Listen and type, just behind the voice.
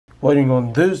Waiting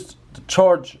on this to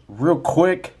charge real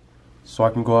quick so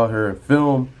I can go out here and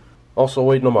film. Also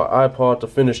waiting on my iPod to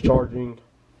finish charging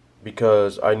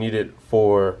because I need it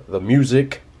for the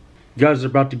music. You guys are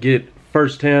about to get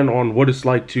firsthand on what it's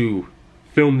like to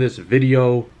film this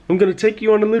video. I'm gonna take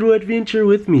you on a little adventure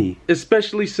with me,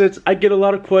 especially since I get a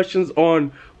lot of questions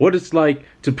on what it's like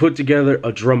to put together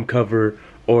a drum cover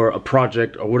or a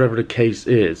project or whatever the case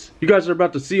is. You guys are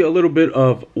about to see a little bit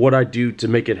of what I do to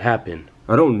make it happen.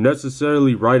 I don't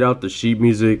necessarily write out the sheet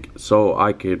music so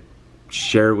I could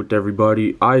share it with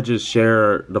everybody. I just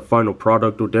share the final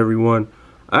product with everyone.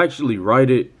 I actually write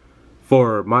it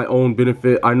for my own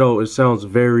benefit. I know it sounds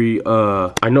very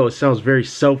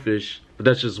selfish, but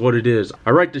that's just what it is.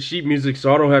 I write the sheet music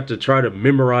so I don't have to try to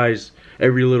memorize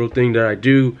every little thing that I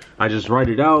do. I just write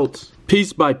it out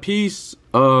piece by piece.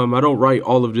 I don't write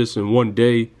all of this in one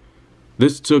day.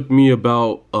 This took me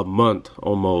about a month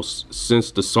almost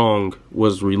since the song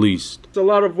was released. It's a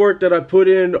lot of work that I put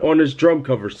in on this drum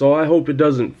cover, so I hope it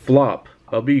doesn't flop.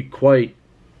 I'll be quite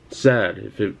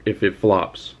sad if it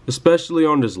flops. Especially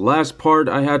on this last part,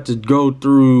 I had to go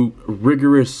through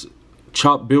rigorous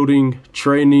chop building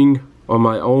training on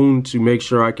my own to make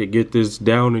sure I could get this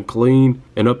down and clean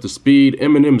and up to speed.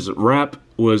 Eminem's rap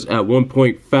was at one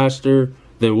point faster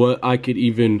than what I could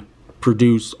even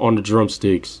produce on the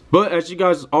drumsticks. But as you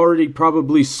guys already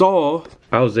probably saw,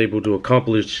 I was able to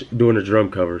accomplish doing a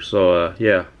drum cover. So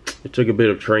yeah, it took a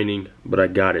bit of training, but I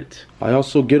got it. I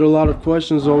also get a lot of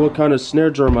questions on what kind of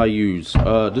snare drum I use.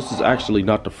 This is actually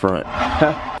not the front.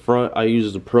 Front, I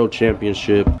use the Pro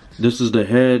Championship. This is the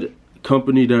head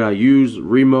company that I use,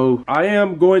 Remo. I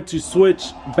am going to switch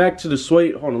back to the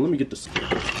suede. Hold on, let me get this.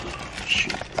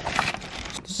 Shoot.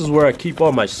 This is where I keep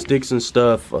all my sticks and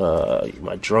stuff,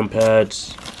 my drum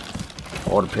pads,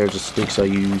 all the pairs of sticks I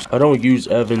use. I don't use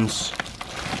Evans.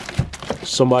 If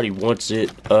somebody wants it,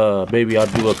 maybe I'll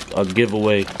do a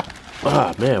giveaway.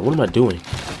 Ah, man, what am I doing?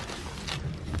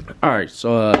 Alright,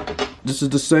 so this is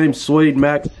the same suede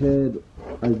max head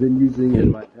I've been using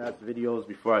in my past videos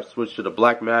before I switched to the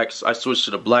black max. I switched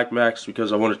to the black max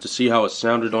because I wanted to see how it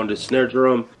sounded on this snare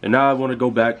drum, and now I want to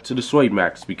go back to the suede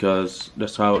max because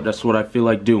that's what I feel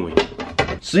like doing.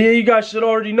 So yeah, you guys should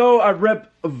already know I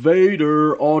rep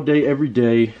Vader all day every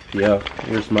day. Yeah,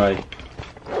 here's my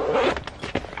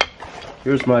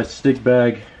stick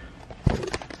bag.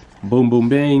 Boom boom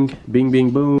bang, bing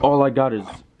bing boom. All I got is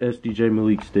SDJ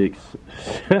Malik sticks.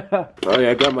 Oh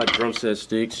yeah, I got my drum set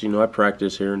sticks. You know, I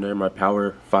practice here and there. My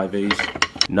Power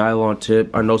 5/8 nylon tip.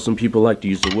 I know some people like to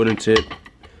use the wooden tip.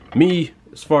 Me,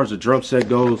 as far as the drum set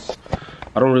goes,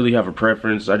 I don't really have a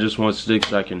preference. I just want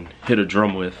sticks I can hit a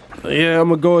drum with. Yeah, I'm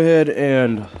gonna go ahead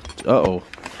and uh-oh.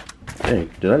 Dang,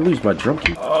 did I lose my drum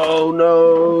key? Oh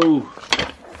no.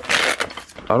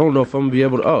 I don't know if I'm gonna be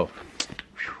able to. Oh.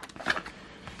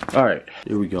 Alright,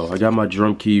 here we go. I got my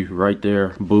drum key right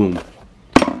there. Boom.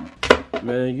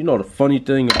 Man, you know the funny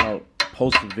thing about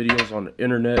posting videos on the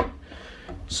internet?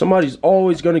 Somebody's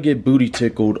always gonna get booty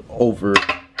tickled over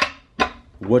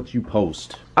what you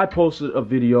post. I posted a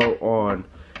video on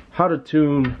how to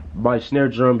tune my snare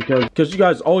drum because you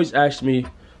guys always ask me,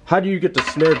 how do you get the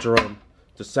snare drum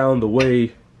to sound the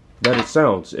way that it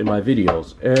sounds in my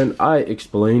videos? And I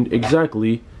explained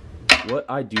exactly what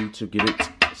I do to get it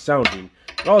sounding.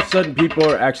 All of a sudden people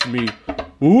are asking me,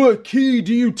 what key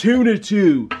do you tune it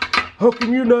to? How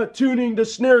come you're not tuning the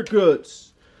snare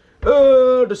guts?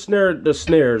 The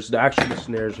snares, the actual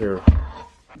snares here.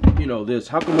 You know this.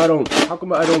 How come I don't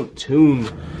tune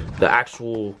the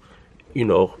actual, you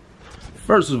know,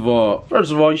 first of all,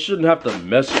 you shouldn't have to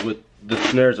mess with the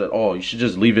snares at all. You should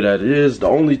just leave it as it is. The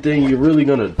only thing you're really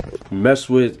gonna mess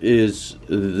with is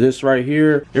this right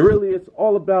here. It's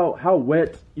all about how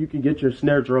wet you can get your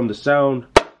snare drum to sound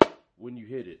when you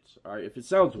hit it. Alright, if it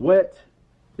sounds wet,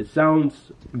 it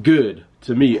sounds good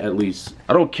to me, at least.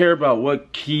 I don't care about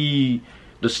what key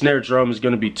the snare drum is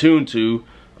gonna be tuned to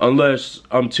unless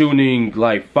I'm tuning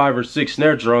like 5 or 6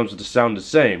 snare drums to sound the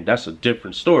same. That's a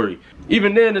different story.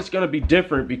 Even then it's gonna be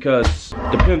different because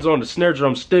depends on the snare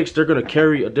drum sticks, they're gonna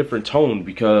carry a different tone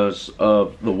because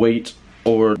of the weight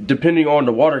or depending on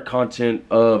the water content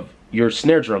of your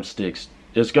snare drum sticks.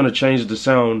 It's gonna change the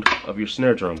sound of your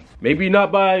snare drum. Maybe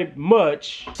not by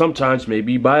much, sometimes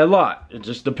maybe by a lot. It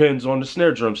just depends on the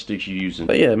snare drum sticks you're using.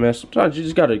 But yeah, man, sometimes you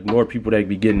just gotta ignore people that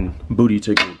be getting booty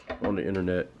tickled on the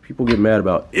internet. People get mad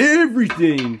about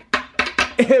everything,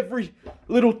 every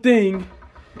little thing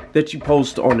that you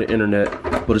post on the internet,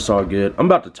 but it's all good. I'm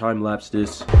about to time lapse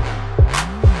this.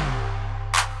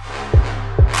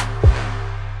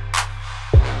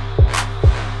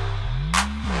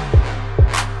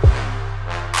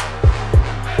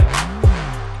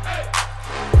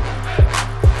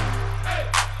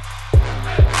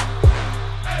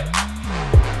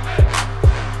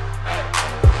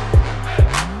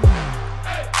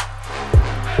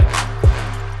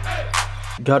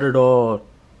 got it all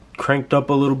cranked up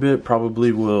a little bit.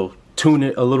 Probably will tune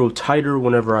it a little tighter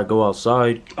whenever I go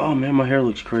outside. Oh man, my hair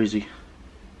looks crazy.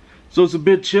 So it's a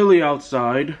bit chilly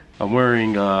outside. I'm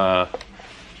wearing one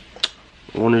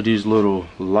of these little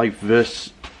life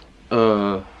vests,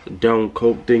 down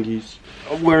coat thingies.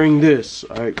 I'm wearing this.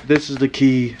 Alright, this is the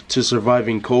key to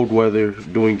surviving cold weather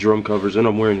doing drum covers, and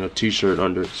I'm wearing a t-shirt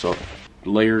under it. So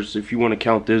layers, if you want to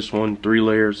count this one, 3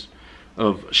 layers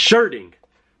of shirting.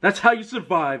 That's how you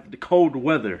survive the cold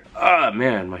weather. Ah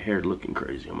man, my hair looking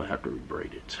crazy. I'm gonna have to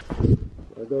rebraid it.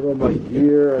 I got all my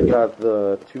gear. I got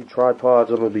the 2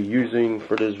 tripods I'm gonna be using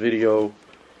for this video.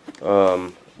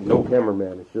 No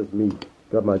cameraman, it's just me.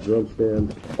 Got my drum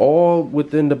stand all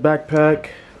within the backpack.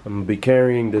 I'm gonna be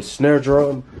carrying this snare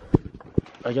drum.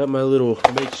 I got my little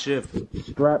makeshift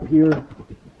strap here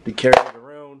to carry it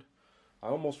around. I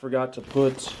almost forgot to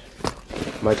put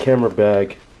my camera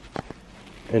bag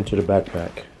into the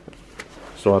backpack,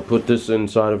 so I put this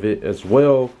inside of it as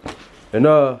well. And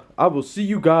I will see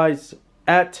you guys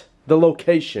at the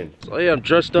location. So yeah, I'm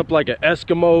dressed up like an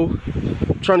Eskimo.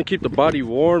 I'm trying to keep the body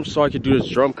warm so I can do this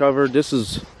drum cover. This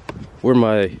is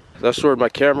where that's where my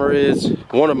camera is.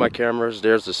 One of my cameras.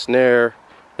 There's the snare,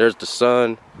 there's the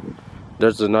sun,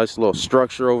 there's a nice little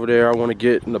structure over there I want to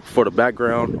get for the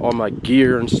background, all my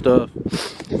gear and stuff.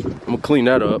 I'm gonna clean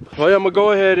that up. Oh yeah, I'm gonna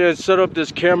go ahead and set up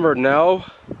this camera now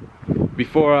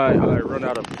before I run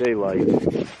out of daylight.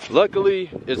 Luckily,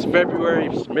 it's February,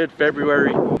 it's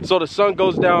mid-February, so the sun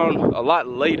goes down a lot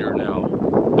later now.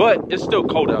 But it's still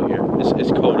cold out here.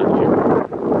 It's cold out here.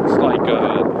 It's like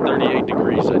 38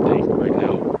 degrees, I think, right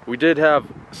now. We did have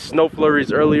snow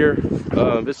flurries earlier.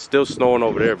 It's still snowing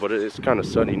over there, but it's kind of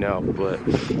sunny now. But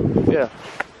yeah.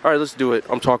 All right, let's do it.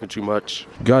 I'm talking too much.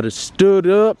 Got it stood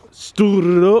up.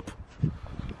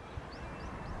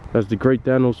 As the great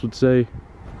Thanos would say,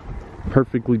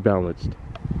 perfectly balanced.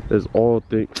 As all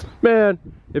things, man,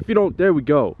 if you don't, there we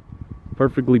go.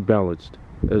 Perfectly balanced.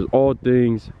 As all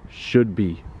things should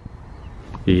be.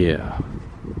 Yeah.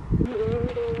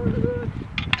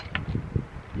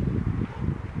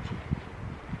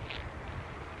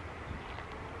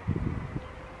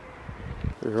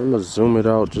 Here, I'm gonna zoom it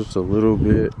out just a little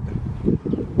bit.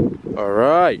 All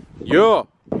right, yeah.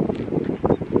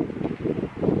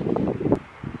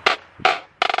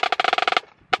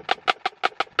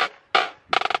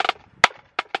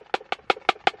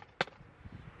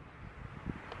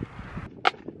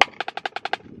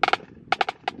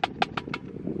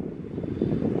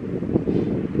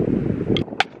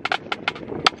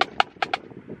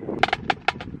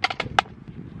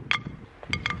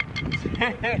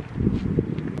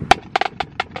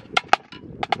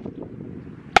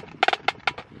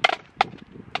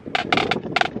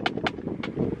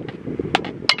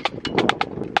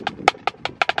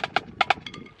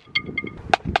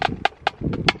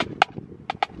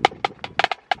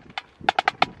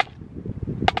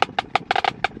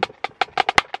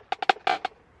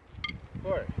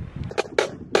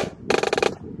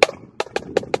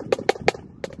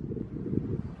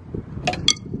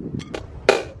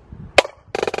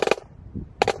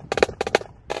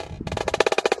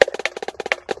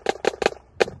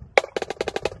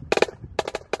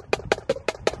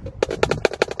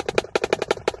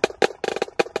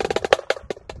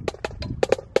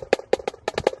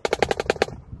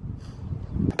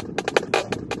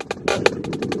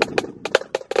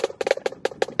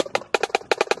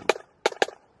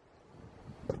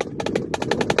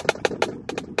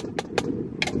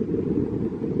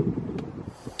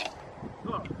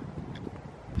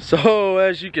 So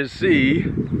as you can see,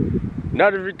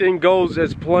 not everything goes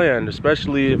as planned,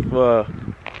 especially if the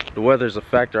weather's a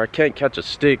factor. I can't catch a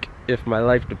stick if my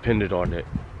life depended on it.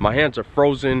 My hands are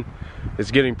frozen.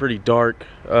 It's getting pretty dark,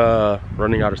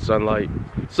 running out of sunlight.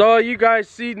 So you guys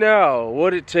see now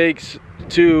what it takes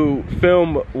to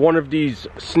film one of these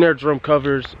snare drum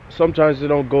covers. Sometimes they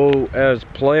don't go as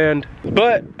planned,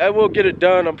 but I will get it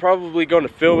done. I'm probably going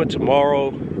to film it tomorrow.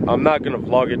 I'm not going to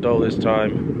vlog it though this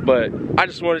time, but I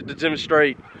just wanted to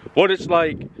demonstrate what it's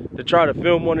like to try to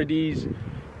film one of these,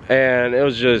 and it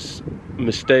was just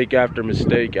mistake after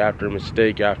mistake after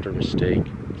mistake after mistake.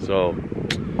 So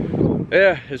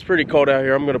yeah, it's pretty cold out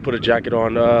here. I'm gonna put a jacket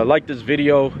on. Like this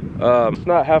video. It's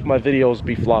not half my videos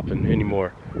be flopping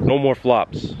anymore. No more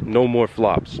flops. No more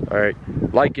flops. Alright.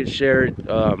 Like it, share it,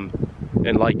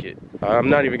 and like it. I'm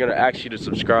not even gonna ask you to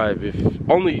subscribe.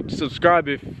 Only subscribe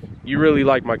if you really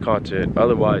like my content.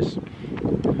 Otherwise,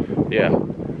 yeah.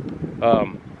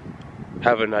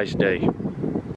 Have a nice day.